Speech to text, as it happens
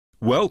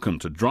Welcome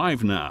to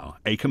DriveNow,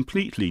 a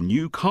completely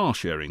new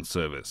car-sharing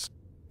service,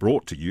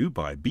 brought to you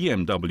by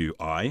BMW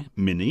i,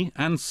 Mini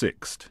and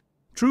Sixt.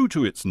 True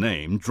to its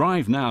name,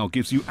 DriveNow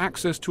gives you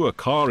access to a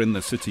car in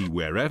the city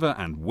wherever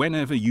and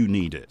whenever you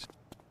need it,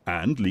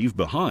 and leave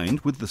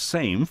behind with the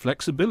same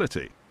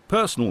flexibility.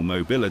 Personal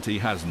mobility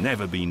has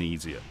never been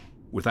easier,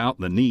 without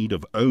the need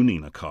of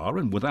owning a car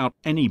and without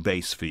any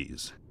base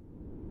fees.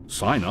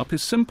 Sign up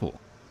is simple.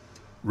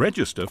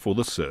 Register for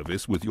the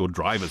service with your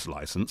driver's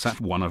license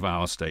at one of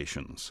our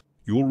stations.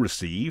 You'll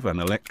receive an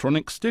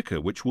electronic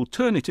sticker which will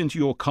turn it into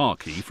your car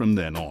key from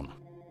then on.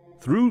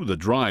 Through the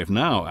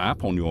DriveNow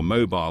app on your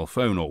mobile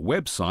phone or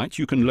website,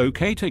 you can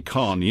locate a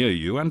car near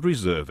you and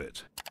reserve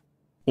it.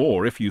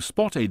 Or if you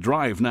spot a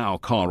DriveNow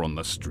car on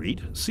the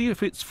street, see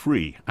if it's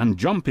free and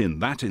jump in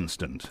that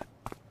instant.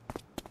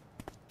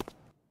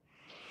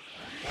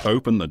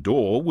 Open the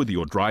door with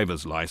your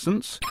driver's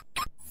license,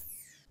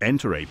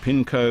 enter a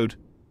PIN code,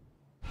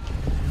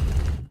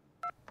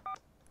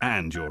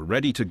 and you're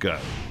ready to go.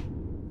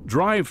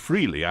 Drive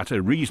freely at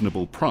a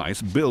reasonable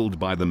price billed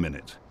by the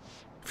minute.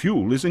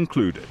 Fuel is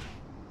included.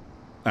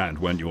 And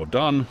when you're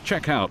done,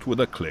 check out with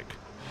a click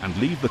and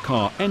leave the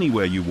car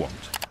anywhere you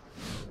want.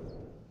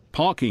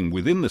 Parking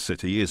within the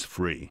city is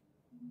free.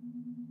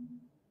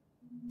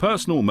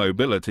 Personal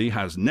mobility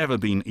has never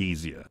been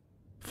easier.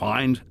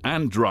 Find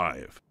and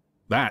drive.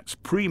 That's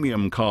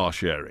premium car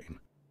sharing.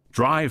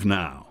 Drive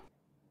now.